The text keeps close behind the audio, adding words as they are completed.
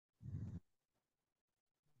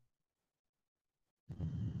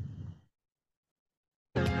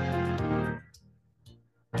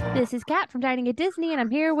This is Kat from Dining at Disney, and I'm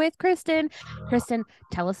here with Kristen. Kristen,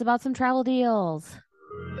 tell us about some travel deals.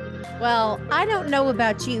 Well, I don't know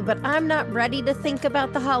about you, but I'm not ready to think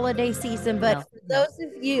about the holiday season. But No, for no. those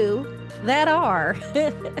of you that are,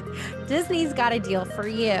 Disney's got a deal for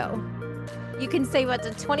you. You can save up to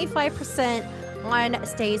 25% on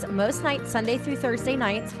stays most nights, Sunday through Thursday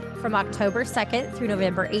nights, from October 2nd through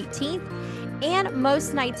November 18th, and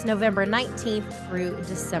most nights November 19th through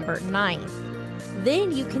December 9th.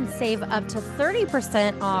 Then you can save up to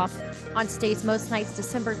 30% off on stays most nights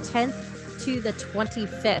December 10th to the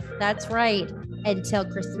 25th. That's right, until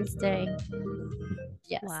Christmas Day.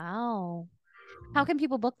 Yes. Wow. How can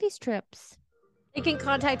people book these trips? You can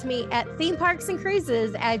contact me at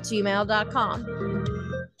themeparksandcruises@gmail.com.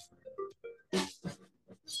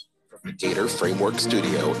 Gator Framework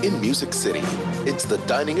Studio in Music City. It's the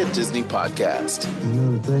Dining at Disney podcast. You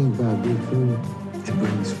know the thing about good food? It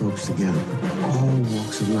brings folks together, all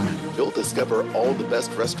walks of life. You'll discover all the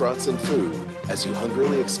best restaurants and food as you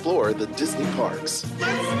hungrily explore the Disney parks.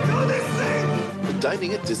 Let's do this thing! The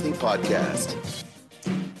Dining at Disney podcast.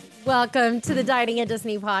 Welcome to the Dining at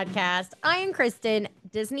Disney podcast. I am Kristen,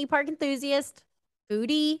 Disney park enthusiast,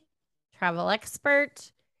 foodie, travel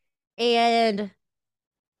expert, and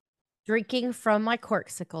drinking from my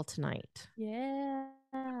corksicle tonight. Yeah.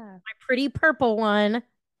 My pretty purple one.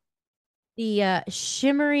 The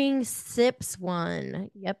shimmering sips one.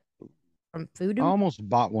 Yep. From Food I and almost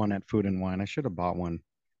bought one at Food and Wine. I should have bought one.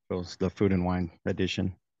 It was the Food and Wine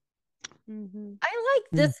edition. Mm-hmm. I like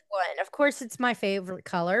this one. Of course, it's my favorite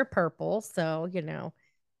color, purple. So,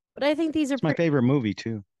 but I think these are It's my favorite movie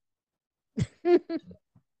too.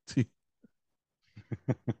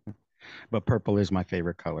 But purple is my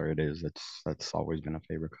favorite color. It is. That's always been a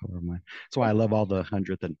favorite color of mine. That's why I love all the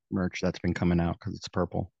 100th merch that's been coming out because it's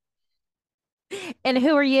purple. And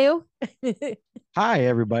who are you? Hi,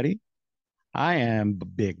 everybody. I am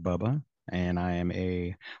Big Bubba, and I am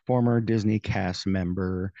a former Disney cast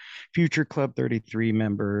member, Future Club 33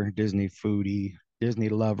 member, Disney foodie, Disney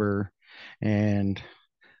lover, and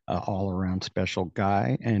all-around special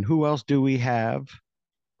guy. And who else do we have?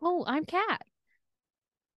 Oh, I'm Kat.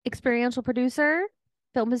 Experiential producer,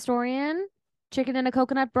 film historian, chicken in a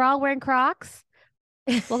coconut bra wearing Crocs.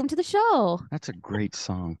 Welcome to the show. That's a great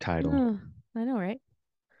song title. I know, right?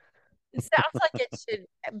 It sounds like it should.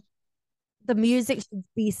 The music should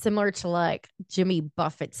be similar to like Jimmy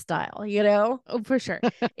Buffett style, Oh, for sure.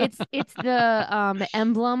 It's the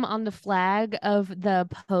emblem on the flag of the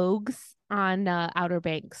Pogues on Outer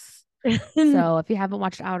Banks. So if you haven't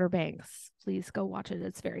watched Outer Banks, please go watch it.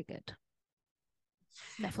 It's very good.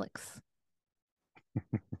 Netflix.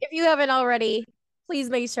 If you haven't already, please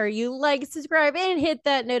make sure you like, subscribe, and hit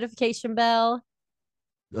that notification bell.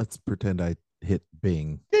 Let's pretend I hit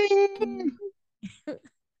Bing. Ding!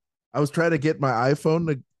 I was trying to get my iPhone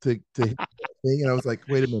to hit Bing, and I was like,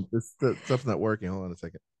 wait a minute, this stuff's not working. Hold on a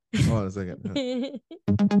second.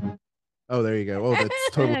 Oh, there you go. Oh, that's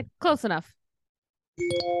totally Close enough.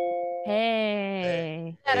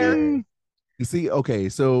 Hey. Better. You see, okay,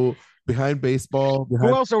 so behind baseball, Who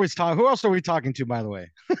else are we talking to, by the way?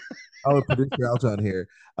 Producer Alton here.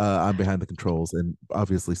 I'm behind the controls and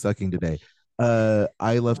obviously sucking today.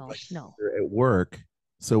 I left my computer at work,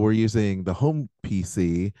 so we're using the home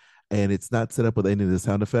PC, and it's not set up with any of the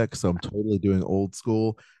sound effects. So I'm totally doing old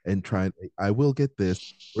school and trying. I will get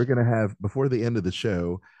this. We're gonna have before the end of the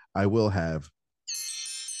show. I will have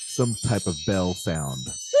some type of bell sound,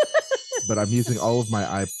 but I'm using all of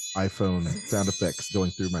my iPhone sound effects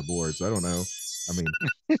going through my board. So I don't know. I mean,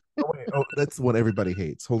 that's what everybody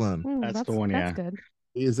hates. Hold on. That's the one. That's good.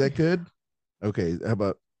 Is that good? Okay. How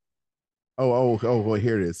about? Oh, boy,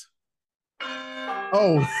 here it is.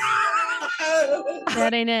 Oh,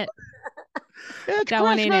 that ain't it. It's that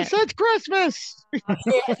one ain't it. It's Christmas.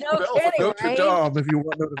 Yeah, no kidding, Notre right? Dame, if you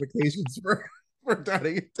want notifications for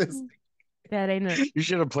Dining at Disney. That ain't it. You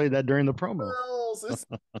should have played that during the promo.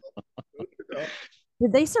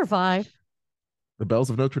 Did they survive? The bells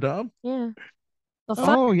of Notre Dame? Yeah.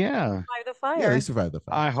 Oh, yeah. Survived the fire. Yeah, they survived the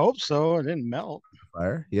fire. I hope so. It didn't melt.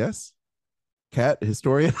 Fire, yes. Cat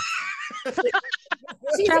historian.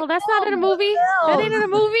 Charles, that's not in a movie. That ain't in a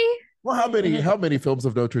movie. Well, how many films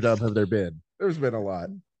of Notre Dame have there been? There's been a lot.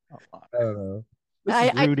 I don't know. I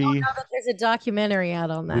don't know that there's a documentary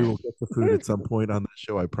out on that. We will get to food at some point on the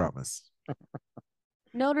show, I promise.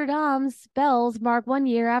 Notre Dame's bells mark 1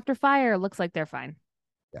 year after fire. Looks like they're fine.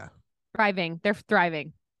 Yeah. Thriving. They're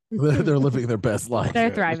thriving. They're living their best life.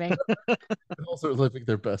 They're thriving. They're also living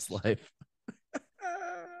their best life.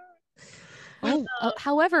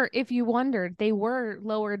 However, if you wondered, they were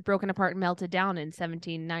lowered, broken apart, and melted down in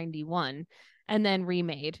 1791. and then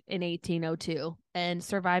remade in 1802 and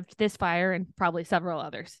survived this fire and probably several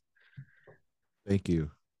others. Thank you. You're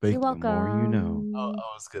Thank you. welcome. The more you know.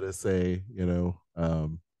 I was gonna say,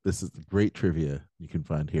 this is great trivia you can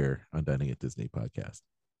find here on Dining at Disney podcast.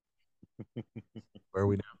 Where are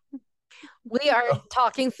we now? We are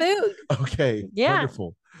talking food. Okay. Yeah.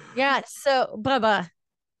 Wonderful. Yeah. So, Bubba,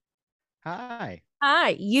 Hi.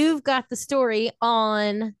 you've got the story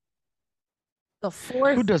on the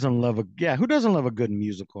fourth. Who doesn't love a good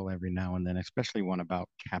musical every now and then, especially one about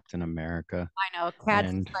Captain America? I know. Kat's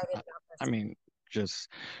And excited about this. I mean, just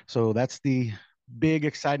so that's the big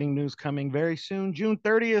exciting news coming very soon. June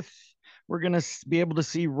 30th, we're gonna be able to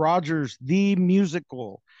see Rogers the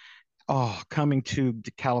musical. Oh, coming to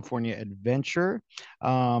California Adventure.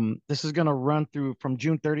 This is going to run through from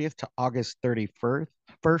June 30th to August 31st.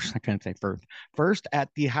 I can't say first. First at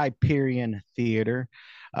the Hyperion Theater.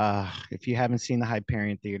 If you haven't seen the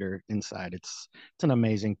Hyperion Theater inside, it's an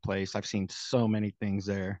amazing place. I've seen so many things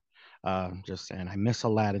there. Just saying, I miss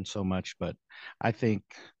Aladdin so much, but I think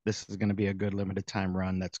this is going to be a good limited time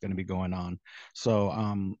run that's going to be going on.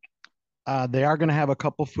 So, they are going to have a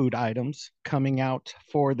couple food items coming out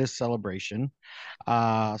for this celebration.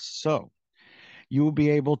 So you will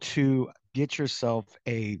be able to get yourself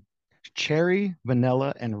a cherry,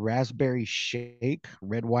 vanilla, and raspberry shake,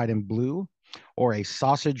 red, white, and blue, or a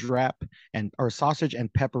sausage wrap or sausage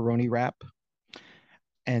and pepperoni wrap.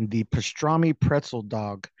 And the pastrami pretzel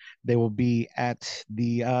dog, they will be at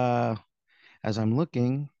the as I'm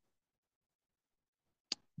looking,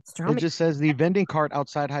 it just says the vending cart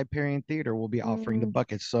outside Hyperion Theater will be offering the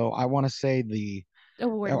buckets. So I want to say the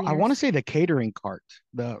catering cart,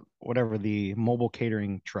 the mobile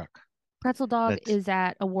catering truck. Pretzel dog is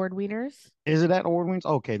at Award Wieners. Is it at Award Wieners?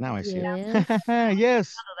 Okay, now I see it.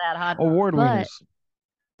 Yes. That hot Award Wieners.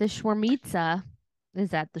 The shawarmitza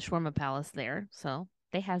is at the Shawarma Palace there. So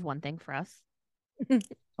they have one thing for us.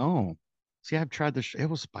 Oh. See, I've tried this. It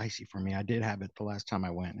was spicy for me. I did have it the last time I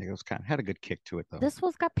went. It was had a good kick to it though. This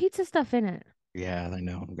one's got pizza stuff in it. Yeah, I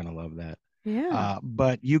know. I'm gonna love that. Yeah.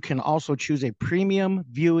 But you can also choose a premium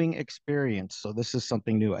viewing experience. So this is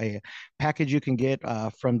something new, a package you can get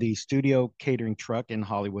from the studio catering truck in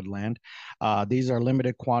Hollywoodland. These are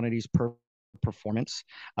limited quantities per performance.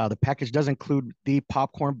 The package does include the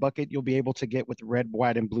popcorn bucket you'll be able to get with red,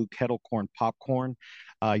 white, and blue kettle corn popcorn,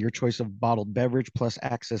 your choice of bottled beverage, plus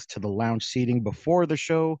access to the lounge seating before the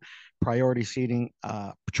show, priority seating,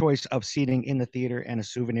 choice of seating in the theater, and a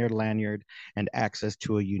souvenir lanyard, and access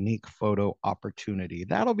to a unique photo opportunity.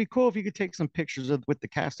 That'll be cool if you could take some pictures with the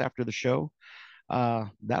cast after the show.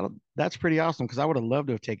 That's pretty awesome because I would have loved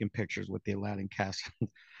to have taken pictures with the Aladdin cast.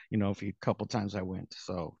 A couple times I went.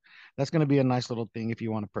 So that's going to be a nice little thing if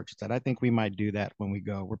you want to purchase that. I think we might do that when we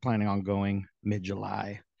go. We're planning on going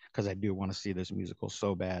mid-July because I do want to see this musical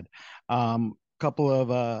so bad. Couple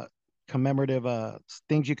of commemorative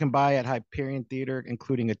things you can buy at Hyperion Theater,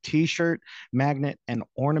 including a T-shirt, magnet, and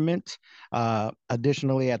ornament.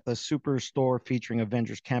 Additionally, at the Superstore featuring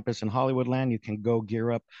Avengers Campus in Hollywoodland, you can go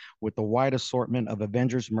gear up with a wide assortment of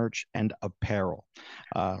Avengers merch and apparel.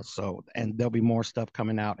 And there'll be more stuff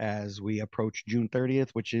coming out as we approach June 30th,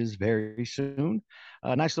 which is very soon.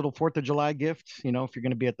 A nice little 4th of July gift, if you're going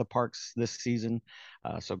to be at the parks this season.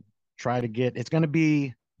 So try to it's going to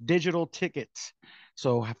be digital tickets.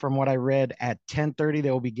 So from what I read, at 10:30 they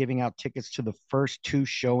will be giving out tickets to the first 2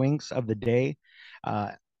 showings of the day,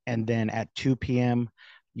 and then at 2 p.m.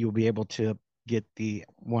 you'll be able to get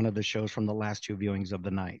one of the shows from the last 2 viewings of the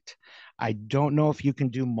night. I don't know if you can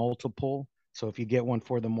do multiple. So if you get one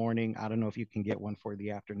for the morning, I don't know if you can get one for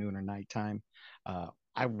the afternoon or nighttime.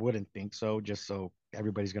 I wouldn't think so, just so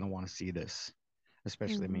everybody's going to want to see this.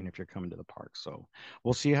 Especially, if you're coming to the park. So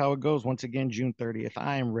we'll see how it goes. Once again, June 30th.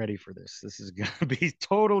 I am ready for this. This is going to be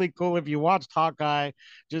totally cool. If you watched Hawkeye,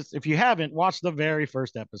 if you haven't, watch the very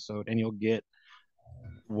first episode and you'll get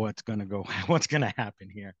what's going to happen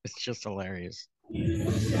here. It's just hilarious.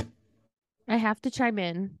 I have to chime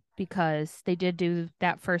in because they did do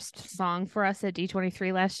that first song for us at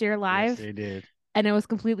D23 last year live. Yes, they did. And it was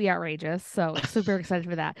completely outrageous. So super excited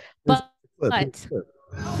for that. But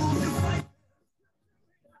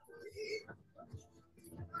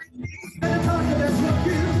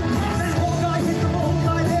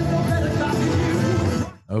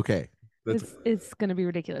okay, it's gonna be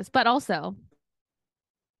ridiculous. But also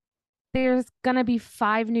there's gonna be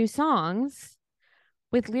 5 new songs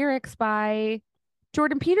with lyrics by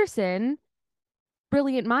Jordan Peterson,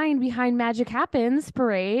 brilliant mind behind Magic Happens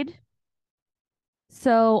Parade.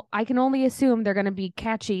 So I can only assume they're gonna be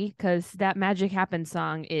catchy because that Magic Happens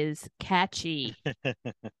song is catchy.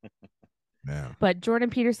 Yeah. But Jordan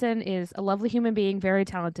Peterson is a lovely human being, very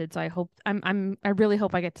talented. So I really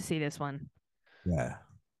hope I get to see this one. Yeah.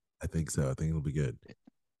 I think so. I think it'll be good.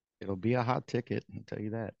 It'll be a hot ticket, I'll tell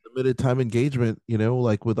you that. Limited time engagement,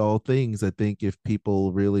 like with all things, I think if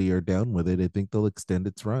people really are down with it, I think they'll extend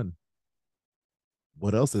its run.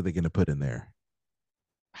 What else are they going to put in there?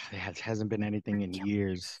 There hasn't been anything in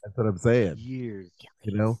years. That's what I'm saying. Years.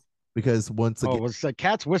 Because once Oh, again, it was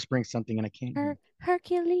cat's whispering something and I can't hear.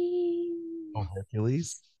 Hercules. oh,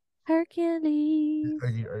 Hercules. Hercules.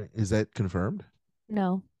 Is that confirmed?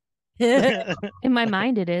 No. it. In my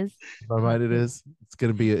mind, it is. In my mind, it is. It's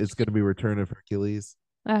gonna be Return of Hercules.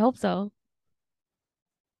 I hope so.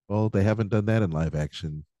 Well, they haven't done that in live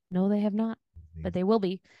action. No, they have not, but they will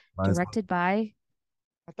be. Might as well. Directed by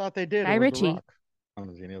I thought they did. Guy It was The Ritchie. Rock. I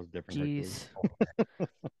don't know, it was different. Jeez.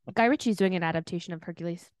 Guy Ritchie's doing an adaptation of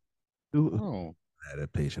Hercules. Oh,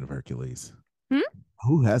 adaptation of Hercules. Hmm?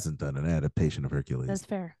 Who hasn't done an adaptation of Hercules? That's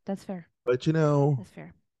fair. That's fair. But That's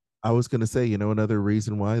fair. I was gonna say, another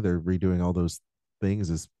reason why they're redoing all those things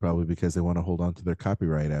is probably because they want to hold on to their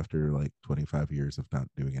copyright after like 25 years of not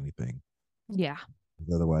doing anything. Yeah.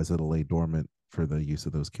 Otherwise, it'll lay dormant for the use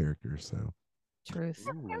of those characters. So, Truth.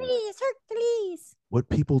 Hercules. what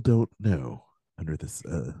people don't know under this,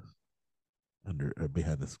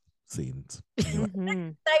 behind the scenes, Mhm. I thought you were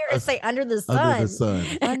going to say under the sun. under the sun,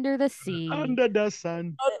 Under the sea. Under the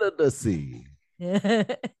sun. under the sea.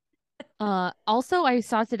 Also, I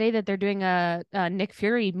saw today that they're doing a Nick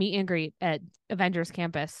Fury meet and greet at Avengers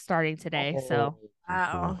Campus starting today. So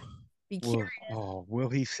Wow. Be Will, curious. will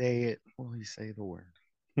he say it? Will he say the word?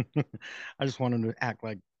 I just want him to act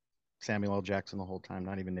like Samuel L. Jackson the whole time,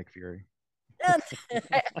 not even Nick Fury.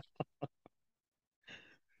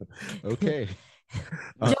 Okay.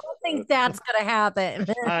 Don't think that's going to happen.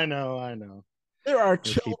 I know. There are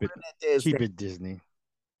We'll children at Disney. keep it Disney.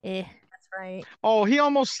 eh. That's right. Oh, he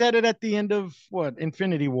almost said it at the end of what?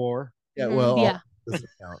 Infinity War. Yeah, well, Yeah. doesn't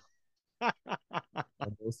count.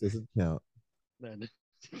 Almost doesn't count.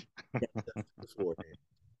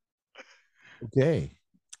 Okay.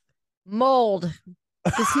 Mold.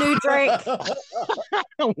 This new drink.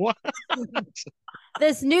 What?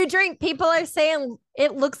 This new drink, people are saying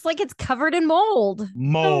it looks like it's covered in mold.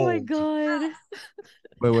 Mold. Oh my god.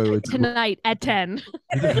 Wait. Tonight at 10.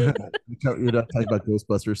 You're not talking about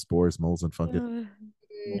Ghostbusters, spores, molds, and fungus. Molds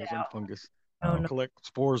and fungus. Oh, no. Collect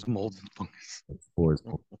spores, molds, and fungus. Spores,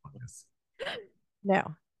 molds, and fungus.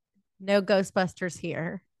 No Ghostbusters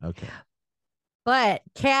here. Okay. But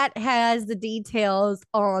Kat has the details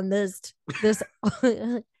on this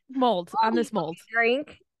Mold. On this mold.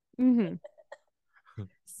 drink. Mm-hmm.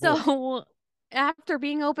 So, after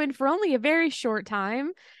being open for only a very short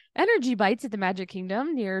time, Energy Bites at the Magic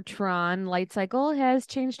Kingdom near Tron Light Cycle has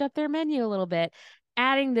changed up their menu a little bit,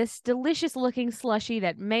 adding this delicious looking slushy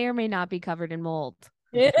that may or may not be covered in mold.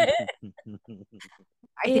 It's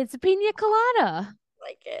a pina colada.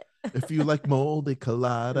 Like it. If you like moldy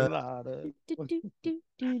colada.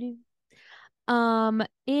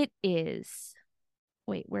 It is.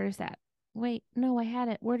 Wait, where is that? Wait, no, I had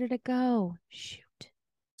it. Where did it go? Shoot.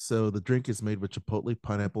 So the drink is made with chipotle,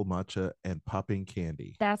 pineapple, matcha, and popping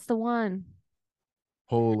candy. That's the one.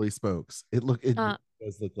 Holy smokes! It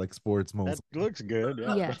does look like sports molds. That looks good.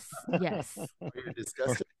 Yeah. Yes. Weird,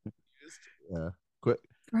 disgusting. Yeah. Quick.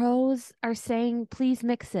 Pros are saying please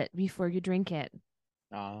mix it before you drink it.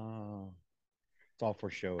 Oh, it's all for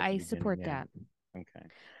show. I support that. Okay.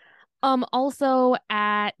 Also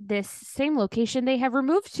at this same location, they have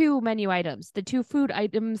removed 2 menu items. The 2 food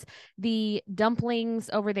items, the dumplings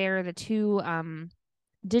over there, the 2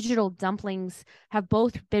 digital dumplings have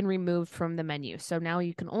both been removed from the menu. So now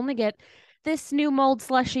you can only get this new mold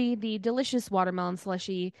slushy, the delicious watermelon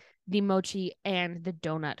slushy, the mochi, and the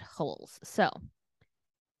donut holes. So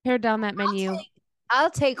pare down that menu. I'll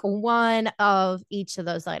take one of each of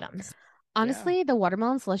those items. Honestly, the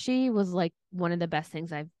watermelon slushy was like one of the best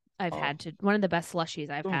things I've had one of the best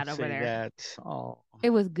slushies I've had over there. That. Oh,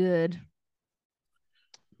 it was good.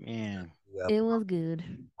 Man. Yep. It was good.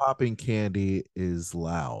 Popping candy is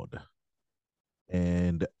loud.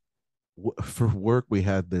 And for work, we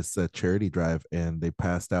had this charity drive and they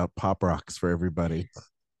passed out Pop Rocks for everybody.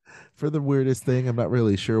 For the weirdest thing, I'm not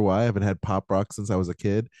really sure why. I haven't had Pop Rocks since I was a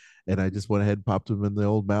kid. And I just went ahead and popped them in the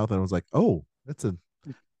old mouth. And I was like, oh, that's a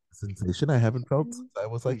sensation I haven't felt since I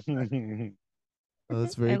was like, oh,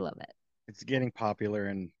 that's very. I love it. It's getting popular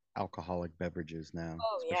in alcoholic beverages now.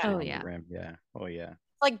 Oh, yeah. especially Oh, on yeah. the rim. Yeah. Oh yeah.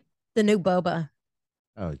 It's like the new boba.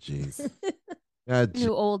 Oh, jeez.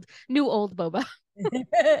 New old boba.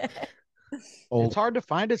 It's hard to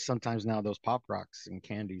find it sometimes now. Those Pop Rocks and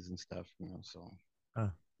candies and stuff. So.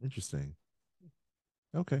 Interesting.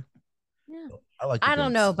 Okay. Yeah. I like the I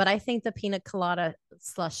don't know, drinks. but I think the pina colada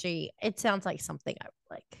slushy, it sounds like something I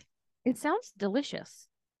would like. It sounds delicious.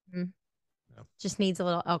 Just needs a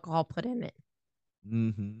little alcohol put in it.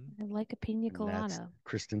 Mm-hmm. I like a pina And that's colada.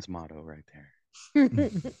 Kristen's motto right there.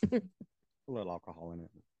 A little alcohol in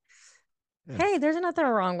it. Yeah. Hey, there's nothing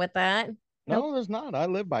wrong with that. No, there's not. I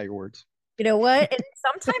live by your words. You know what? And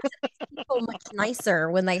sometimes it makes people much nicer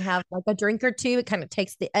when they have like a drink or two. It kind of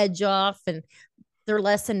takes the edge off and they're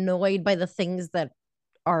less annoyed by the things that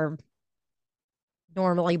are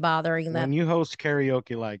normally bothering them. When you host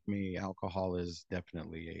karaoke like me, alcohol is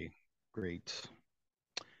definitely a great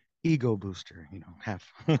ego booster. Have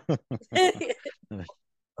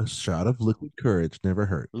A shot of liquid courage never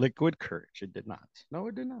hurt. liquid courage. It did not. No,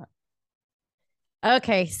 it did not.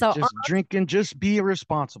 Okay, so Just drink and just be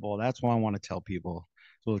responsible. That's what I want to tell people.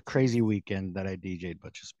 It was a crazy weekend that I DJ'd,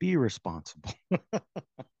 but just be responsible.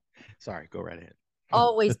 Sorry, go right ahead.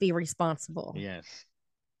 always be responsible. Yes.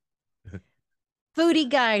 Foodie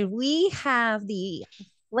Guide, we have the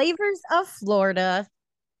flavors of Florida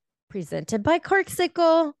presented by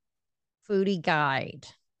Corksicle Foodie Guide.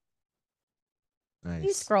 Can you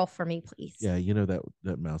Nice. scroll for me, please? Yeah,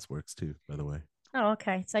 that mouse works too, by the way. Oh,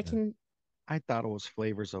 okay. So I can. I thought it was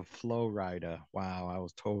flavors of Florida. Wow, I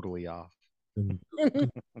was totally off.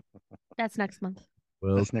 That's next month.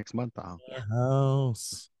 Well, That's next month.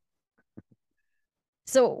 house.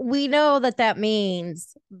 So we know that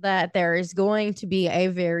means that there is going to be a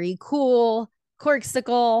very cool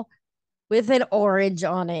Corksicle with an orange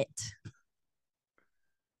on it.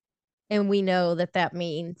 And we know that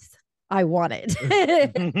means I want it.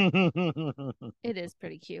 It is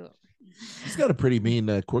pretty cute. He's got a pretty mean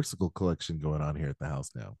Corksicle collection going on here at the house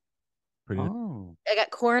now. Pretty. Oh. I got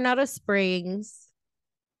Coronado Springs.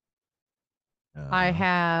 I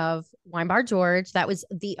have Wine Bar George. That was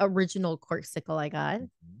the original Corksicle I got. And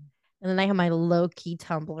then I have my low key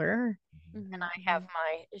tumbler. And I have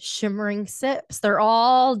my shimmering sips. They're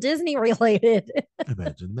all Disney related.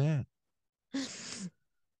 Imagine that.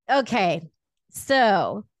 Okay.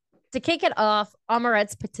 So to kick it off,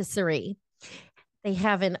 Amarette's Patisserie. They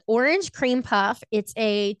have an orange cream puff. It's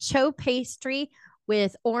a cho pastry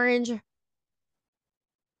with orange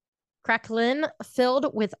crackling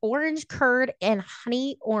filled with orange curd and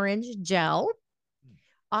honey orange gel.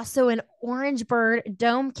 Also, an orange bird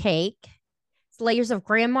dome cake. It's layers of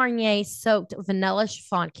Grand Marnier soaked vanilla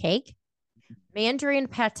chiffon cake, mandarin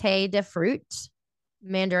pate de fruit,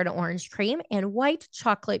 mandarin orange cream, and white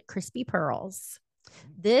chocolate crispy pearls.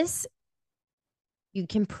 This you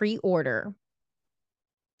can pre-order.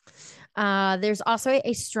 There's also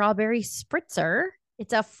a strawberry spritzer.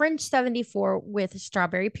 It's a French 74 with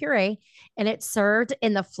strawberry puree, and it's served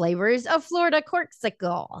in the flavors of Florida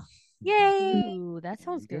Corksicle. Yay! Ooh, that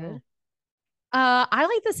sounds good. I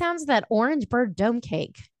like the sounds of that orange bird dome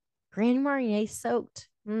cake. Grand Marnier soaked.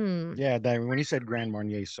 Yeah, when you said Grand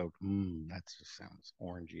Marnier soaked, that just sounds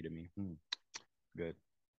orangey to me. Good.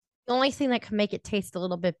 The only thing that could make it taste a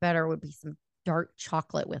little bit better would be some dark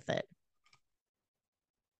chocolate with it.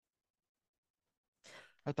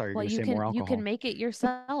 I thought you were going to say more alcohol. You can make it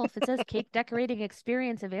yourself. It says cake decorating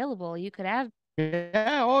experience available. You could add.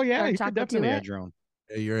 Yeah. Oh, yeah. You could definitely add your own.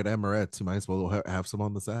 Yeah, you're at Amarette's. You might as well have some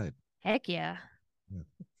on the side. Heck yeah.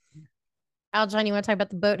 Aljon, you want to talk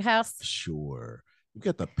about the boathouse? Sure. We've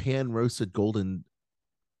got the pan roasted golden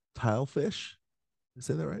tile fish. Did I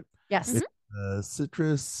say that right? Yes. It's,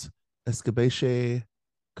 citrus, escabeche,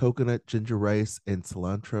 coconut, ginger rice, and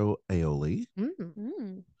cilantro aioli.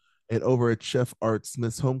 And over at Chef Art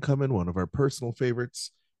Smith's Homecoming, one of our personal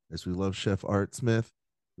favorites, as we love Chef Art Smith,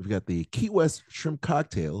 we've got the Key West Shrimp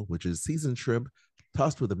Cocktail, which is seasoned shrimp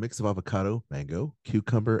tossed with a mix of avocado, mango,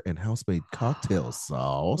 cucumber, and house-made cocktail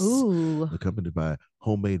sauce, accompanied by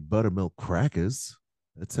homemade buttermilk crackers.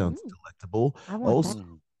 That sounds delectable. Also,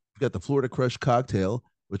 we've got the Florida Crush Cocktail,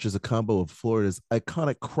 which is a combo of Florida's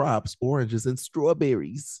iconic crops, oranges, and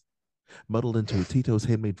strawberries, muddled into Tito's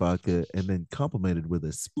handmade vodka and then complemented with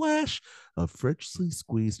a splash of freshly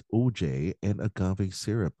squeezed OJ and agave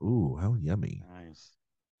syrup. Ooh, how yummy. Nice.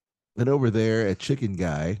 And over there at Chicken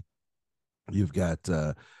Guy, you've got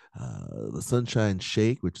the Sunshine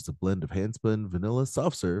Shake, which is a blend of hand-spun vanilla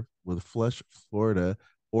soft serve with flush Florida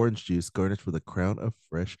orange juice garnished with a crown of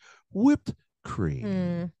fresh whipped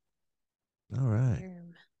cream. All right.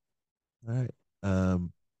 All right.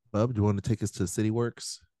 Bub, do you want to take us to City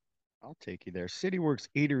Works? I'll take you there. City Works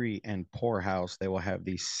Eatery and Pour House. They will have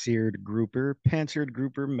the seared grouper, pan-seared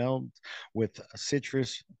grouper meld with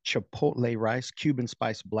citrus chipotle rice, Cuban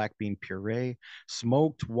spice black bean puree,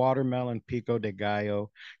 smoked watermelon pico de gallo,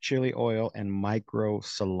 chili oil, and micro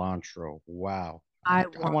cilantro. Wow. I I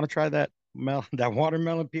want want to try that that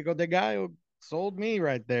watermelon pico de gallo. Sold me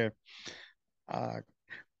right there. Uh,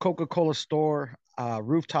 Coca-Cola store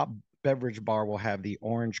rooftop beverage bar will have the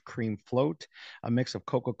orange cream float, a mix of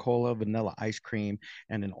Coca-Cola, vanilla ice cream,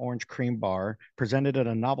 and an orange cream bar presented in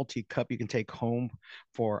a novelty cup you can take home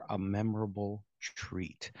for a memorable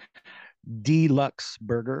treat. Deluxe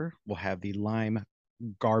Burger will have the lime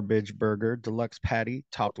garbage burger, deluxe patty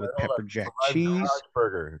topped with Hold on. pepper jack Garage cheese.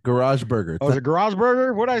 burger. Garage burger. Oh, is it garage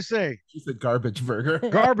burger? What'd I say? She said garbage burger.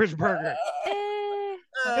 Garbage burger.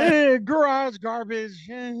 Eh, Garage garbage.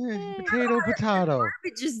 Potato, potato.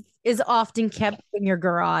 it just is often kept in your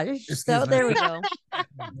garage. So Excuse me. there there we you go.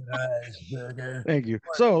 go. Garage burger. Thank you.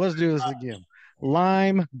 So let's do this again.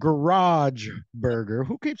 Lime garage burger.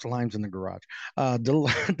 Who keeps limes in the garage?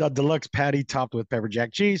 The deluxe patty topped with pepper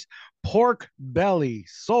jack cheese, pork belly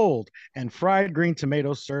sold, and fried green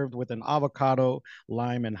tomatoes served with an avocado,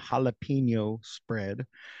 lime, and jalapeno spread.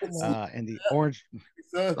 And the orange.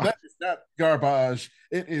 So that is not garbage.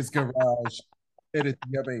 It is garage. It is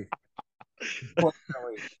yummy.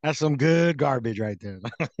 That's some good garbage right there.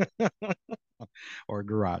 Or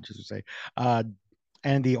garage, as we say.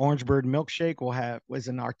 And the Orange Bird milkshake was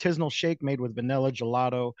an artisanal shake made with vanilla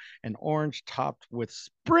gelato and orange topped with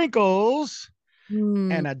sprinkles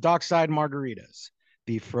and at Dockside Margaritas.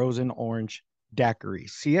 The frozen orange daiquiri,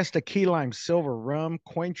 Siesta Key Lime Silver Rum,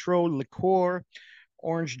 Cointreau liqueur,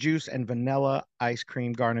 orange juice, and vanilla ice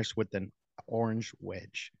cream garnished with an orange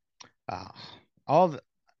wedge. Uh,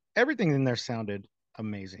 everything in there sounded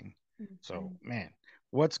amazing. So, man,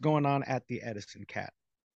 what's going on at the Edison Cat?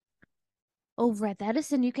 Over at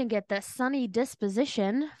Edison, you can get the Sunny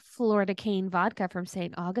Disposition, Florida Cane Vodka from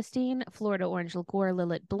St. Augustine, Florida Orange Liqueur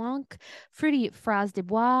Lillet Blanc, Fruity Fras de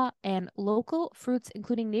Bois, and local fruits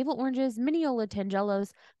including navel oranges, Mineola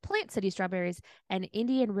Tangelos, Plant City strawberries, and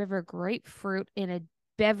Indian River grapefruit in a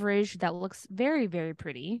beverage that looks very, very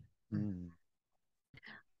pretty.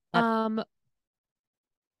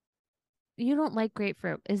 You don't like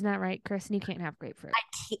grapefruit, isn't that right, Kristen? You can't have grapefruit.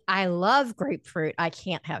 I love grapefruit. I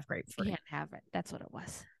can't have grapefruit. You can't have it. That's what it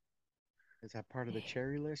was. Is that part of the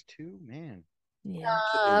cherry list too, man? Yeah.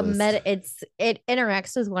 It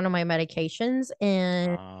interacts with one of my medications,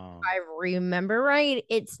 and if I remember right,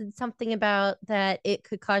 it said something about that it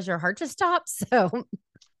could cause your heart to stop. So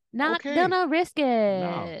not gonna risk it.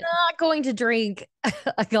 Not going to drink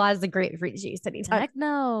a glass of grapefruit juice anytime. Heck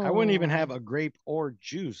no. I wouldn't even have a grape or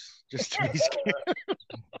juice just to be scared.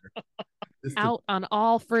 Out on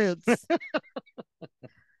all fruits.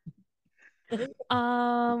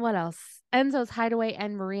 What else? Enzo's Hideaway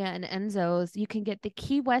and Maria and Enzo's. You can get the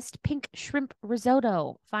Key West pink shrimp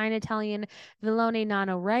risotto, fine Italian Villone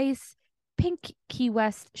Nano rice, pink Key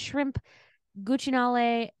West shrimp,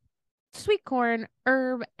 guanciale, sweet corn,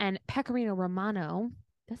 herb, and pecorino romano.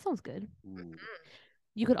 That sounds good.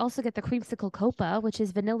 You could also get the creamsicle copa, which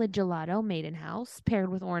is vanilla gelato made in house, paired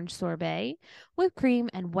with orange sorbet, whipped cream,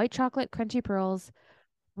 and white chocolate crunchy pearls,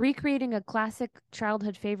 recreating a classic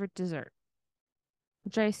childhood favorite dessert,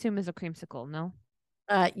 which I assume is a creamsicle. No.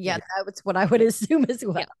 Yeah, that was what I would assume as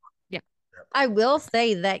well. Yeah. I will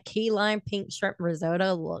say that key lime pink shrimp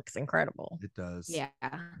risotto looks incredible. It does. Yeah.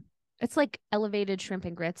 It's like elevated shrimp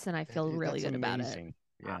and grits, and I feel really good about it.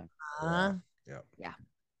 Yeah. Yeah.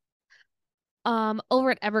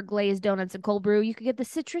 Over at Everglaze Donuts and Cold Brew, you could get the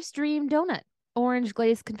Citrus Dream Donut. Orange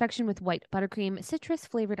glazed confection with white buttercream, citrus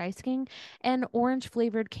flavored icing, and orange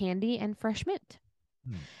flavored candy and fresh mint.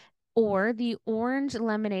 Or the orange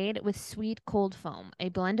lemonade with sweet cold foam, a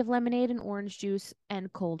blend of lemonade and orange juice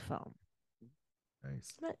and cold foam.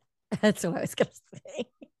 Nice. That's what I was going to say.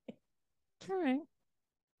 All right.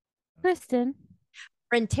 Kristen.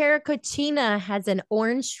 Frontera Cucina has an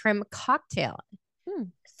orange shrimp cocktail.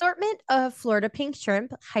 Assortment of Florida pink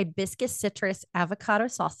shrimp, hibiscus citrus, avocado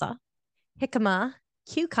salsa, jicama,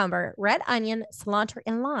 cucumber, red onion, cilantro,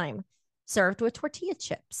 and lime, served with tortilla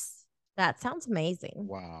chips. That sounds amazing.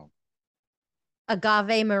 Wow.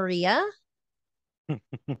 Agave Maria,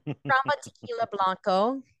 Rama Tequila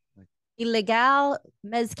Blanco, Ilegal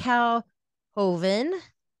Mezcal Joven,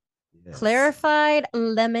 clarified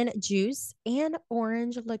lemon juice, and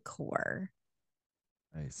orange liqueur.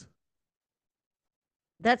 Nice.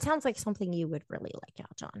 That sounds like something you would really like,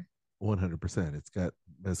 John. 100%. It's got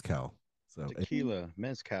mezcal. So tequila,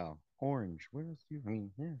 mezcal, orange. What else do you? I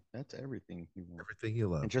mean, yeah, that's everything you want. Everything you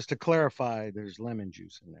love. And just to clarify, there's lemon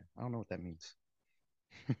juice in there. I don't know what that means.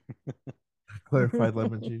 Clarified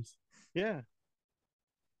lemon juice. Yeah.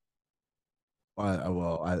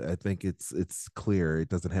 I think it's clear. It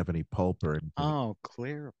doesn't have any pulp or anything. Oh,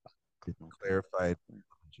 clarified. Clarified lemon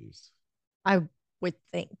juice. I would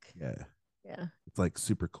think. Yeah. Yeah. It's like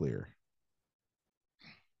super clear.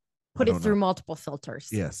 Put it through multiple filters.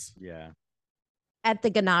 Yes. Yeah. At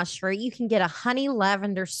the ganachery, you can get a honey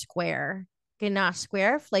lavender square. Ganache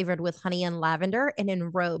square flavored with honey and lavender and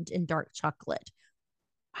enrobed in dark chocolate.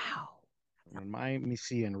 Wow. Remind me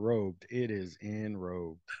see enrobed. It is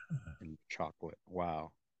enrobed in chocolate.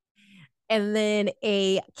 Wow. And then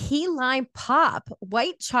a key lime pop,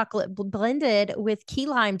 white chocolate blended with key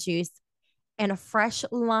lime juice and a fresh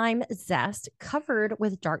lime zest covered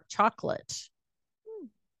with dark chocolate.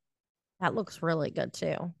 That looks really good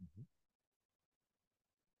too.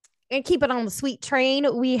 And keep it on the sweet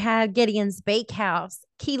train. We have Gideon's Bakehouse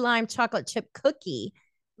key lime chocolate chip cookie,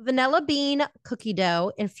 vanilla bean cookie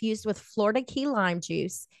dough infused with Florida key lime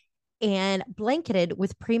juice and blanketed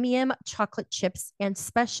with premium chocolate chips and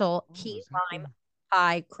special key lime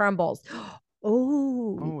pie crumbles.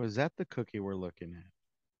 Oh, is that the cookie we're looking at?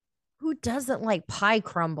 Who doesn't like pie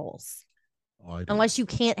crumbles? Unless you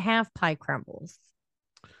can't have pie crumbles.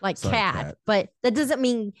 Like Sorry, Kat, but that doesn't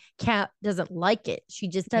mean Kat doesn't like it. She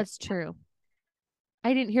just That's true.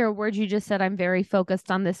 I didn't hear a word you just said. I'm very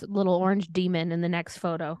focused on this little orange demon in the next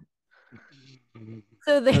photo.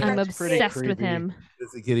 So I'm obsessed with him.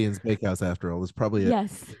 It's a Gideon's Bakehouse after all. It's probably a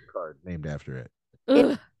card named after it.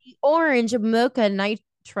 It's the orange mocha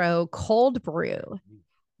nitro cold brew.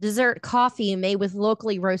 Dessert coffee made with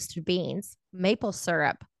locally roasted beans, maple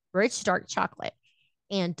syrup, rich dark chocolate,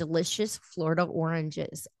 and delicious Florida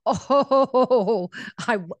oranges. Oh,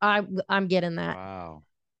 I'm getting that. Wow.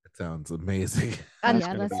 That sounds amazing.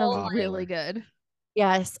 Yeah, that sounds really good.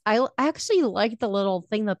 Yes, I actually like the little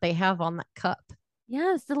thing that they have on that cup.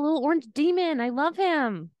 Yes, the little orange demon. I love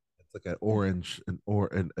him. It's like an orange,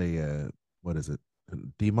 what is it? A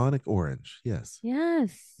demonic orange. Yes.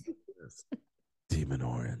 Yes. Demon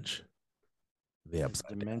orange. The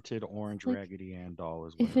demented orange like, Raggedy Ann doll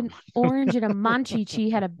is if an orange and a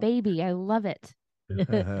Manchichi had a baby. I love it.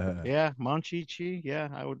 Yeah, Manchichi. Yeah,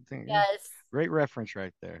 I would think. Yes. Yeah. Great reference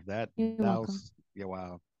right there. That welcome. was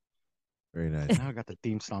wow. Very nice. Now I got the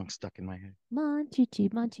theme song stuck in my head.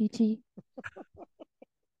 Manchichi, Manchichi.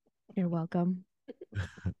 You're welcome.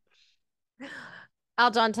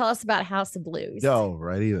 Aljon, tell us about House of Blues. No,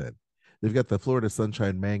 righty then. They've got the Florida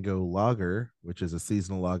Sunshine Mango Lager, which is a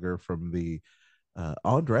seasonal lager from the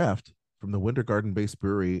on draft from the Winter Garden based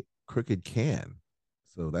brewery Crooked Can.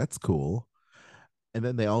 So that's cool. And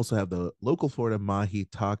then they also have the local Florida Mahi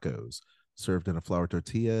tacos served in a flour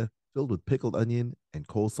tortilla filled with pickled onion and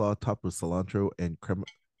coleslaw topped with cilantro and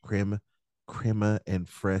crema and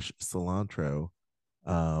fresh cilantro.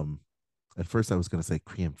 At first I was going to say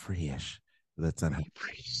creme fraiche, but that's not how.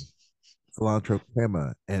 Cilantro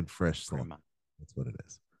crema and fresh cilantro. That's what it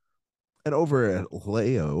is. And over at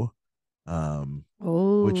Leo,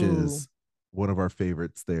 which is one of our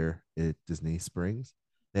favorites there at Disney Springs,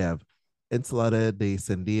 they have ensalada de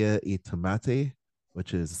sandía y tomate,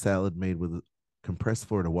 which is a salad made with compressed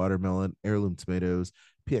Florida watermelon, heirloom tomatoes,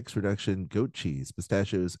 PX reduction, goat cheese,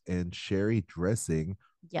 pistachios, and sherry dressing.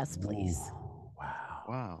 Yes, please. Ooh, wow.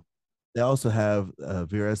 Wow. They also have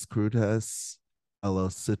Veras Crudas a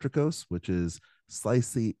los Citricos, which is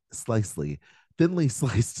thinly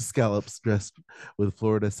sliced scallops dressed with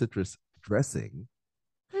Florida citrus dressing.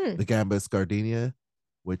 The Gambas Gardenia,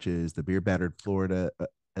 which is the beer battered Florida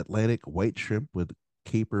Atlantic white shrimp with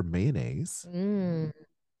caper mayonnaise. The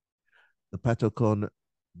pato con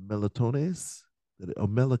melatones. That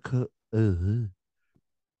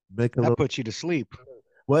puts you to sleep.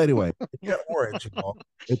 Well, anyway, it's got orange and all.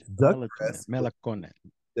 It's duck breast. Melacone.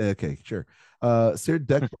 Okay, sure. Seared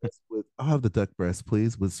duck breast with, I'll have the duck breast,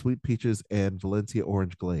 please, with sweet peaches and Valencia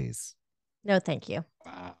orange glaze. No, thank you.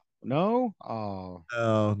 Wow. No? Oh.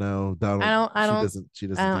 Oh no, Donald. She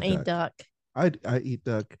doesn't eat duck. I eat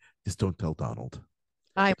duck. Just don't tell Donald.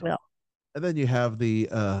 I will. And then you have the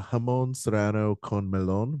jamon serrano con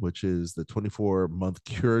melon, which is the 24-month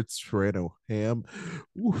cured serrano ham.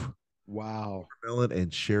 Oof. Wow. Melon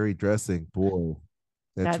and sherry dressing. Boy,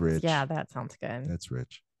 that's rich. Yeah, that sounds good. That's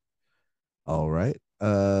rich. All right.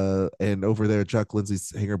 And over there at Chuck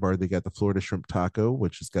Lindsay's Hangar Bar, they got the Florida Shrimp Taco,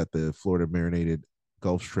 which has got the Florida marinated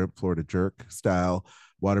Gulf shrimp, Florida jerk style,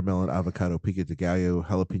 watermelon, avocado, pico de gallo,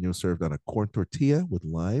 jalapeno served on a corn tortilla with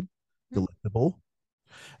lime. Delectable.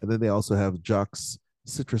 And then they also have Jock's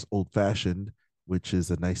Citrus Old Fashioned, which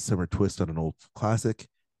is a nice summer twist on an old classic.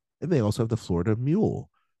 And they also have the Florida Mule,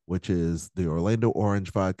 which is the Orlando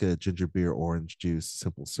orange vodka, ginger beer, orange juice,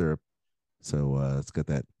 simple syrup. So it's got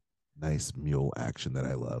that nice mule action that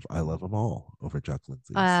I love. I love them all over at Jock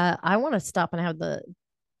Lindsay's. I want to stop and have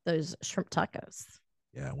those shrimp tacos.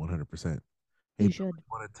 Yeah, 100%. Hey, you should.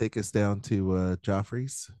 Want to take us down to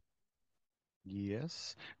Joffrey's?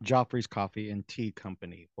 Yes. Joffrey's Coffee and Tea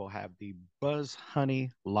Company will have the Buzz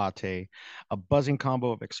Honey Latte, a buzzing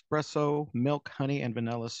combo of espresso, milk, honey, and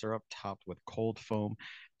vanilla syrup topped with cold foam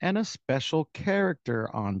and a special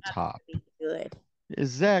character on top. Good.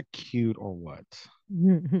 Is that cute or what?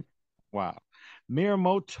 Wow.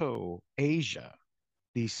 Miramoto Asia,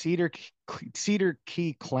 the Cedar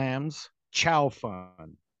Key clams chow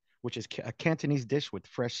fun, which is a Cantonese dish with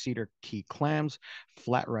fresh cedar key clams,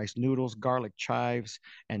 flat rice noodles, garlic chives,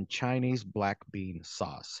 and Chinese black bean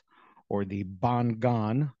sauce, or the Ban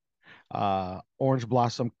Gan orange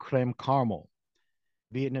blossom creme caramel.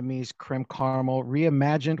 Vietnamese creme caramel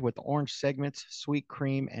reimagined with orange segments, sweet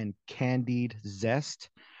cream, and candied zest,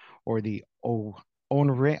 or the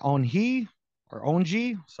onhi or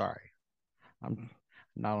onji. Sorry, I'm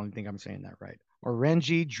not only think I'm saying that right. Orange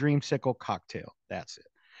Dreamsicle cocktail. That's it.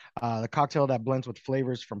 The cocktail that blends with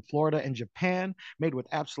flavors from Florida and Japan, made with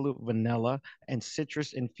absolute vanilla and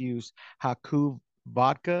citrus infused Haku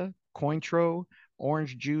vodka, Cointreau,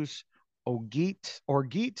 orange juice,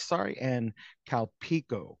 Orgeat, sorry, and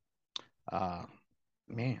Calpico. Uh,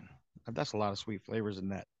 man, that's a lot of sweet flavors in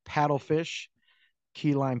that. Paddlefish,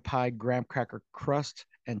 key lime pie, graham cracker crust,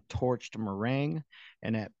 and torched meringue,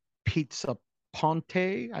 and at Pizza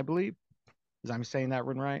Ponte, I believe. Is I'm saying that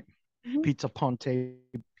one right? Mhm. Pizza Ponte,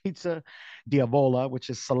 Pizza Diavola,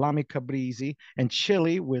 which is salami caprese, and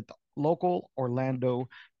chili with local Orlando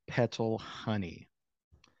petal honey.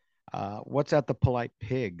 What's at the Polite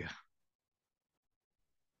Pig?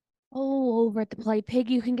 Oh, over at the Polite Pig,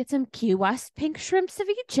 you can get some Key West pink shrimp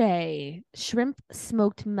ceviche, shrimp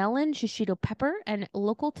smoked melon, shishito pepper, and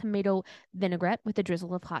local tomato vinaigrette with a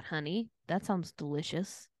drizzle of hot honey. That sounds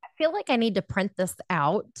delicious. I feel like I need to print this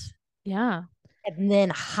out Yeah. and then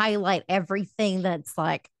highlight everything that's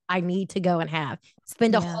like I need to go and have.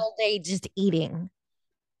 Spend a Yeah. whole day just eating.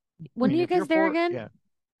 I When are mean, you if you're guys there for, again? yeah,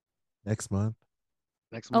 Next month.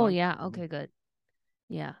 next Oh, month. yeah. Okay, good.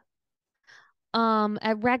 Yeah.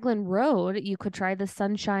 At Raglan Road, you could try the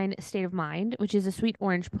Sunshine State of Mind, which is a sweet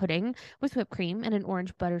orange pudding with whipped cream and an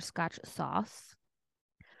orange butterscotch sauce.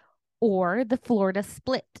 Or the Florida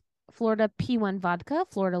Split, Florida P1 vodka,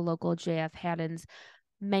 Florida local JF Haddon's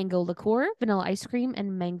mango liqueur, vanilla ice cream,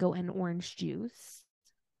 and mango and orange juice.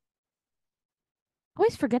 I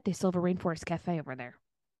always forget they still have a Rainforest Cafe over there.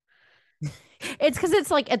 It's because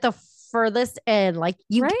it's like at the furthest end. Like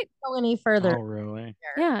you Right? can't go any further. Oh, really?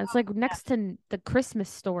 Yeah, it's like next to the Christmas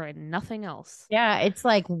store and nothing else. Yeah, it's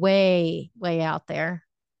like way, way out there.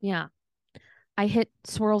 Yeah. I hit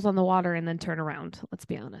swirls on the water and then turn around, let's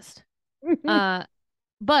be honest.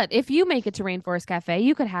 But if you make it to Rainforest Cafe,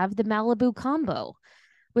 you could have the Malibu combo,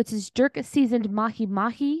 which is jerk seasoned mahi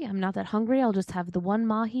mahi. I'm not that hungry. I'll just have the one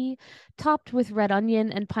mahi, topped with red onion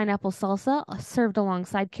and pineapple salsa, served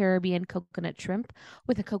alongside Caribbean coconut shrimp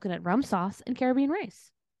with a coconut rum sauce and Caribbean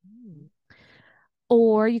rice.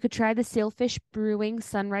 Or you could try the Sailfish Brewing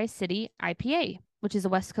Sunrise City IPA, which is a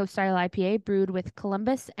West Coast style IPA brewed with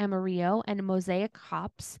Columbus, Amarillo, and Mosaic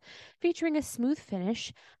hops, featuring a smooth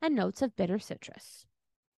finish and notes of bitter citrus.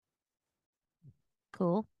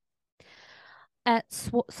 Cool. At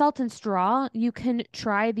Salt and Straw, you can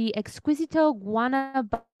try the Exquisito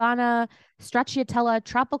Guanabana Stracciatella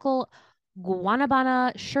Tropical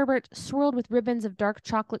Guanabana Sherbet swirled with ribbons of dark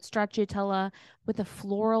chocolate stracciatella with a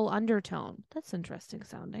floral undertone. That's interesting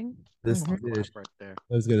sounding. This I'll dish, clap right there.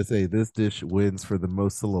 I was gonna say, this dish wins for the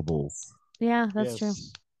most syllables. Yeah, that's true.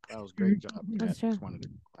 Yes, that was a great job. That's true. Just wanted to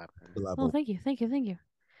clap. Oh, thank you. Thank you. Thank you.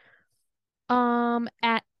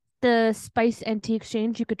 At the Spice and Tea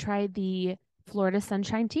Exchange, you could try the Florida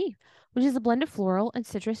Sunshine Tea, which is a blend of floral and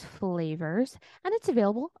citrus flavors, and it's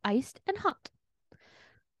available iced and hot.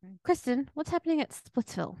 Kristen, what's happening at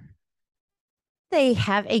Splitsville? They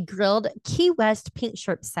have a grilled Key West pink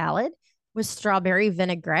shrimp salad with strawberry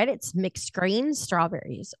vinaigrette. It's mixed greens,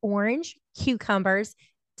 strawberries, orange, cucumbers,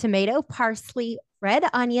 tomato, parsley, red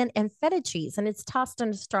onion, and feta cheese, and it's tossed in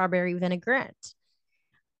a strawberry vinaigrette.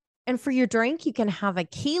 And for your drink, you can have a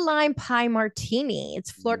key lime pie martini.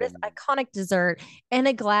 It's Florida's iconic dessert in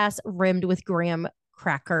a glass rimmed with graham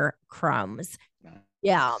cracker crumbs. Nice.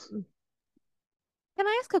 Yeah. Can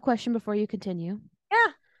I ask a question before you continue? Yeah.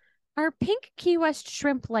 Are pink Key West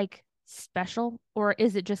shrimp like special, or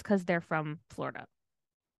is it just because they're from Florida?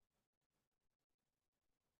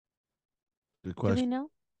 Good Do we question. know?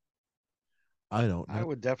 I don't I know.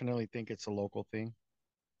 would definitely think it's a local thing,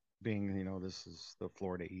 being, this is the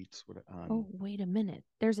Florida Eats. Oh, wait a minute.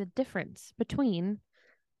 There's a difference between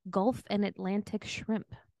Gulf and Atlantic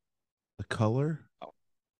shrimp. The color,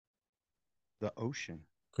 the ocean.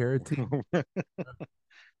 carotene.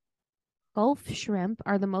 Gulf shrimp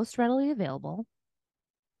are the most readily available,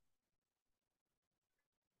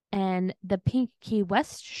 and the pink Key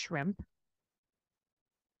West shrimp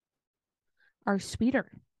are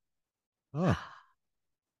sweeter. Oh,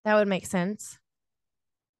 That would make sense.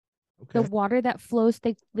 The okay. water that flows,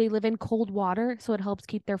 they live in cold water, so it helps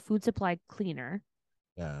keep their food supply cleaner.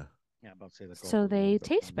 Yeah. Yeah, about to say the Gulf So is a little they bit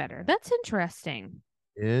taste warmer. better. Yeah. That's interesting.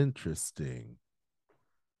 Interesting.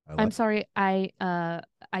 I I'm like. sorry, I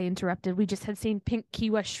interrupted. We just had seen pink Key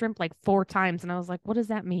West shrimp like 4 times, and I was like, what does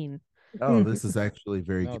that mean? Oh, this is actually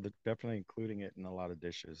very No, good. they're definitely including it in a lot of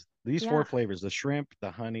dishes. These Yeah. 4 flavors, the shrimp, the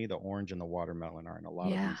honey, the orange, and the watermelon are in a lot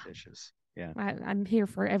of Yeah. these dishes. Yeah. I'm here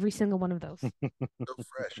for every single one of those. So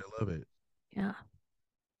fresh. I love it. Yeah.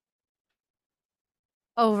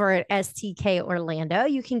 Over at STK Orlando,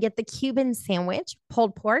 you can get the Cuban sandwich,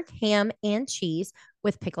 pulled pork, ham, and cheese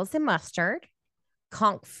with pickles and mustard,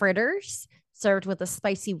 conch fritters served with a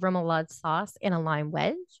spicy remoulade sauce and a lime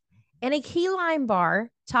wedge, and a key lime bar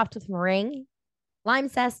topped with meringue, lime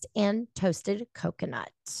zest, and toasted coconut.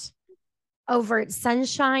 Over at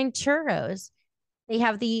Sunshine Churros, they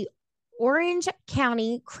have the Orange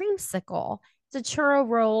County Creamsicle. It's a churro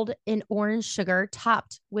rolled in orange sugar,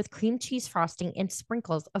 topped with cream cheese frosting and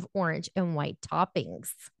sprinkles of orange and white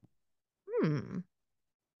toppings. Hmm.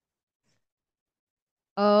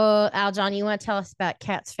 Oh, Aljon, you want to tell us about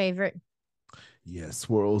Kat's favorite? Yeah,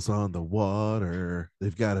 swirls on the water.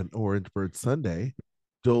 They've got an orange bird sundae,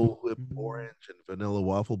 Dole Whip orange and vanilla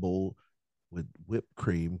waffle bowl with whipped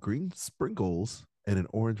cream, green sprinkles, and an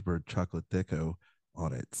orange bird chocolate deco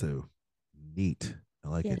on it. So neat. I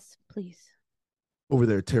like it. Yes, please. Over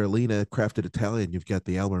there, Terralina Crafted Italian, you've got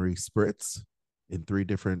the Almarie Spritz in 3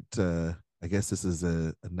 different, I guess this is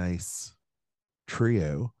a nice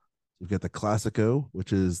trio. You've got the Classico,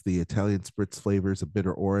 which is the Italian spritz flavors of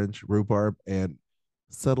bitter orange, rhubarb, and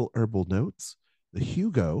subtle herbal notes. The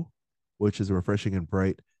Hugo, which is a refreshing and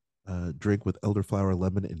bright drink with elderflower,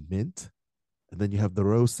 lemon, and mint. And then you have the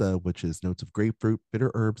Rosa, which is notes of grapefruit, bitter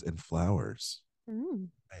herbs, and flowers. Mm.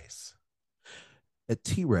 Nice. At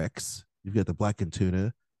T Rex, you've got the blackened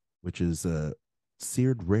tuna, which is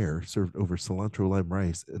seared rare, served over cilantro lime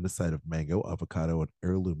rice and a side of mango, avocado, and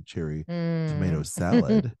heirloom cherry tomato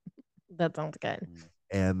salad. That sounds good.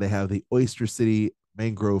 And they have the Oyster City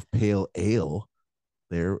Mangrove Pale Ale.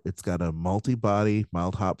 There, it's got a malty body,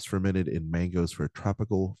 mild hops fermented in mangoes for a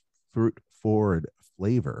tropical fruit forward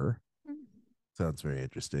flavor. Sounds very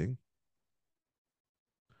interesting.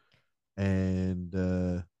 And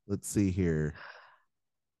let's see here.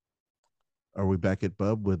 Are we back at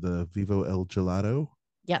Bub with the Vivo El Gelato?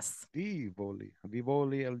 Yes. Vivoli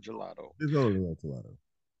El Gelato. Vivo El Gelato.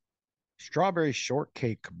 Strawberry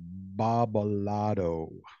shortcake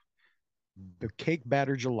babalado. The cake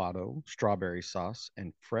batter gelato, strawberry sauce,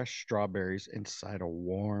 and fresh strawberries inside a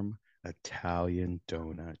warm Italian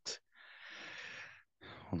donut.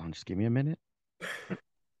 Hold on, just give me a minute.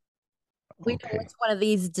 We know which one of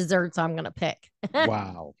these desserts I'm going to pick.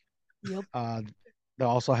 Wow. Yep. They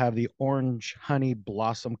also have the orange honey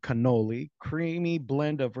blossom cannoli, creamy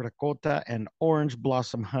blend of ricotta and orange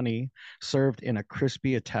blossom honey, served in a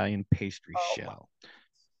crispy Italian pastry shell.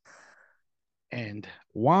 And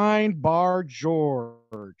Wine Bar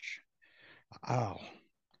George. Oh,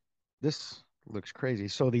 this looks crazy.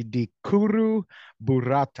 So the Dikuru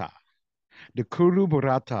Burrata. Dikuru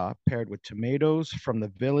Burrata paired with tomatoes from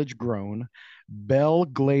the village grown, Bell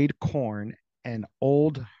Glade corn, and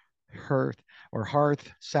old hearth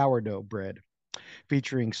sourdough bread,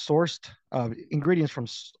 featuring sourced ingredients from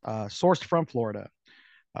sourced from Florida.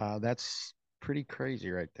 That's pretty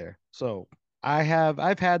crazy right there. So I've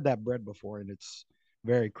had that bread before, and it's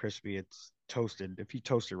very crispy. It's toasted. If you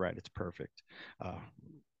toast it right, it's perfect.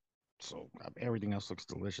 So everything else looks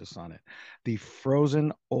delicious on it. The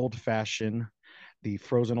frozen old fashioned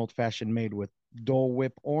made with Dole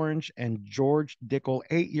Whip orange and George Dickel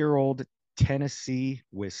 8-year-old Tennessee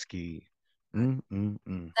whiskey. Is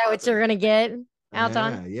that what you're going to get,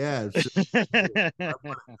 Alton? Yeah.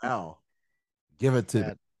 Now, give it to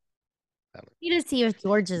me. You just see if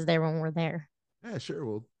George is there when we're there. Yeah,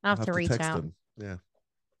 sure. I'll have to reach text out. him. Yeah.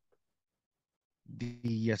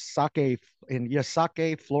 The Yasake in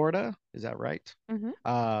Yasake, Florida. Is that right?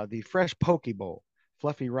 Mm-hmm. The fresh poke bowl,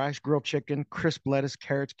 fluffy rice, grilled chicken, crisp lettuce,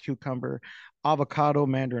 carrots, cucumber, avocado,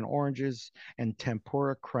 mandarin oranges, and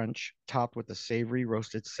tempura crunch, topped with a savory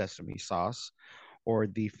roasted sesame sauce. Or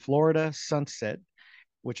the Florida Sunset,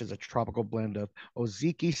 which is a tropical blend of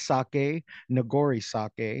oziki sake, nagori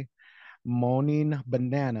sake, monin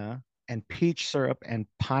banana, and peach syrup and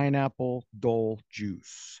pineapple dole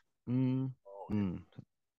juice.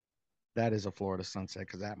 that is a Florida sunset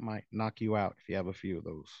because that might knock you out if you have a few of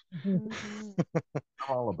those. Mhm. I'm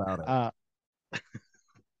all about it.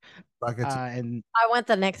 And I want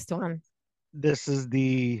the next one. this is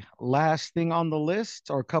the last thing on the list,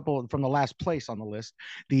 or a couple from the last place on the list.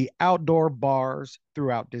 The outdoor bars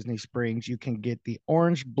throughout Disney Springs. You can get the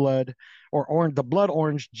orange blood or orange, the blood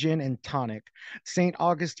orange gin and tonic, St.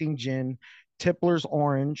 Augustine gin, Tippler's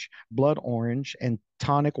orange, blood orange, and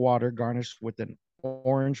tonic water garnished with an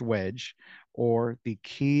orange wedge, or the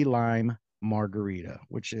key lime margarita,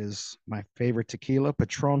 which is my favorite tequila,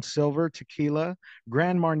 Patron Silver tequila,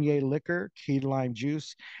 Grand Marnier liquor, key lime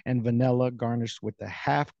juice, and vanilla garnished with a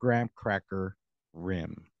half graham cracker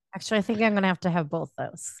rim. Actually, I think I'm going to have both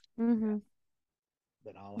those. Mm-hmm.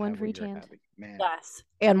 That I'll One have for what each you're hand. having. Man, Yes.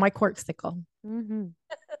 And my corksicle. Mm-hmm.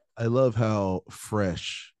 I love how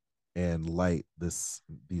fresh and light these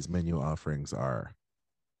menu offerings are.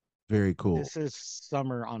 Very cool. this is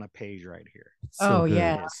summer on a page right here. It's so Oh, good.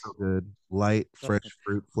 yeah. It's so good. Light, fresh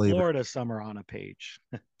fruit flavor. Florida summer on a page.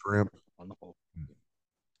 Shrimp. On the whole.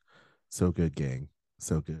 So good, gang.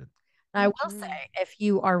 So good. I will say, if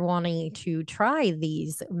you are wanting to try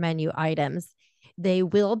these menu items, they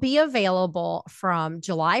will be available from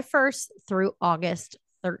July 1st through August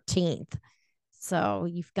 13th. So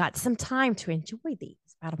you've got some time to enjoy these,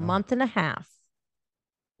 about a month and a half.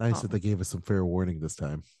 Nice that they gave us some fair warning this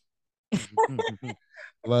time. The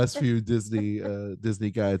last few Disney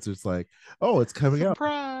guides, it's like, oh, it's coming up.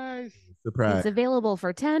 Surprise! Surprise. It's available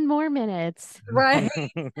for 10 more minutes. Right.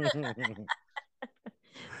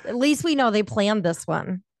 At least we know they planned this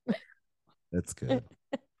one. That's good.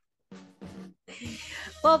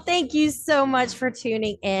 Well, thank you so much for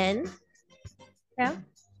tuning in. Yeah.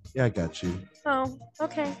 Yeah, I got you. Oh,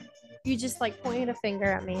 okay. You just like pointed a finger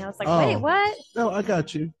at me. I was like, Oh. wait, what? No, I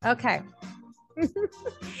got you. Okay.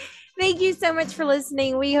 Thank you so much for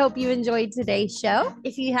listening. We hope you enjoyed today's show.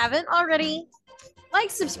 If you haven't already, like,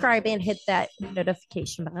 subscribe, and hit that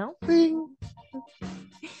notification bell. Bing.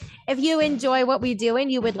 If you enjoy what we do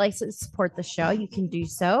and you would like to support the show, you can do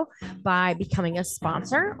so by becoming a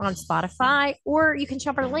sponsor on Spotify, or you can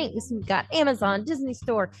shop our links. We've got Amazon, Disney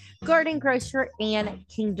Store, Garden Grocer, and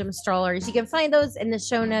Kingdom Strollers. You can find those in the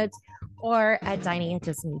show notes or at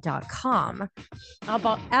diningatdisney.com.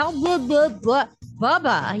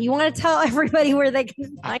 Bubba, you want to tell everybody where they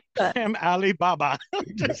can find us? I'm Alibaba.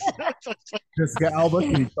 Jessica Alba,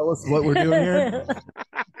 can you tell us what we're doing here?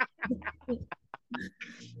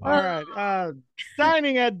 All right.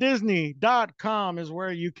 Diningatdisney.com is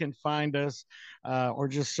where you can find us, or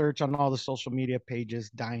just search on all the social media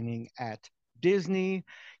pages, Dining at Disney.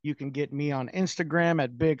 You can get me on Instagram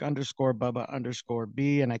at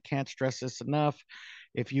big_Bubba_B. And I can't stress this enough.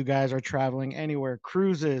 If you guys are traveling anywhere,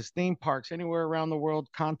 cruises, theme parks, anywhere around the world,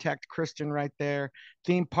 contact Kristen right there.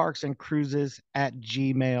 Theme parks and cruises at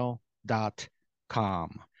gmail.com.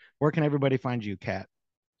 Where can everybody find you, Kat?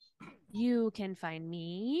 You can find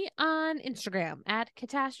me on Instagram at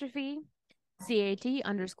catastrophe,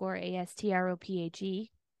 CAT_ASTROPHE.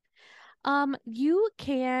 You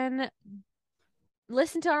can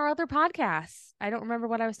listen to our other podcasts. I don't remember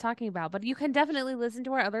what I was talking about, but you can definitely listen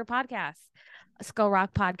to our other podcasts. Skull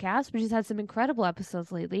Rock Podcast, which has had some incredible episodes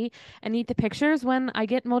lately, and Eat the Pictures when I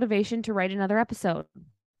get motivation to write another episode.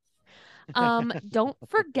 Don't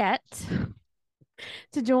forget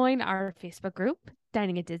to join our Facebook group,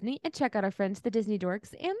 Dining at Disney, and check out our friends, the Disney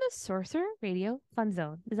Dorks and the Sorcerer Radio Fun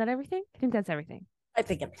Zone. Is that everything? I think that's everything. I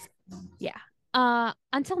think it's. Yeah.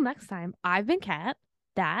 Until next time, I've been Kat.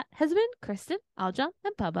 That has been Kristen, Alja,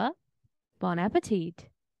 and Bubba. Bon appetit.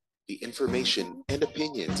 The information and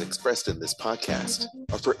opinions expressed in this podcast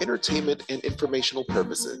are for entertainment and informational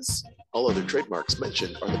purposes. All other trademarks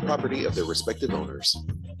mentioned are the property of their respective owners.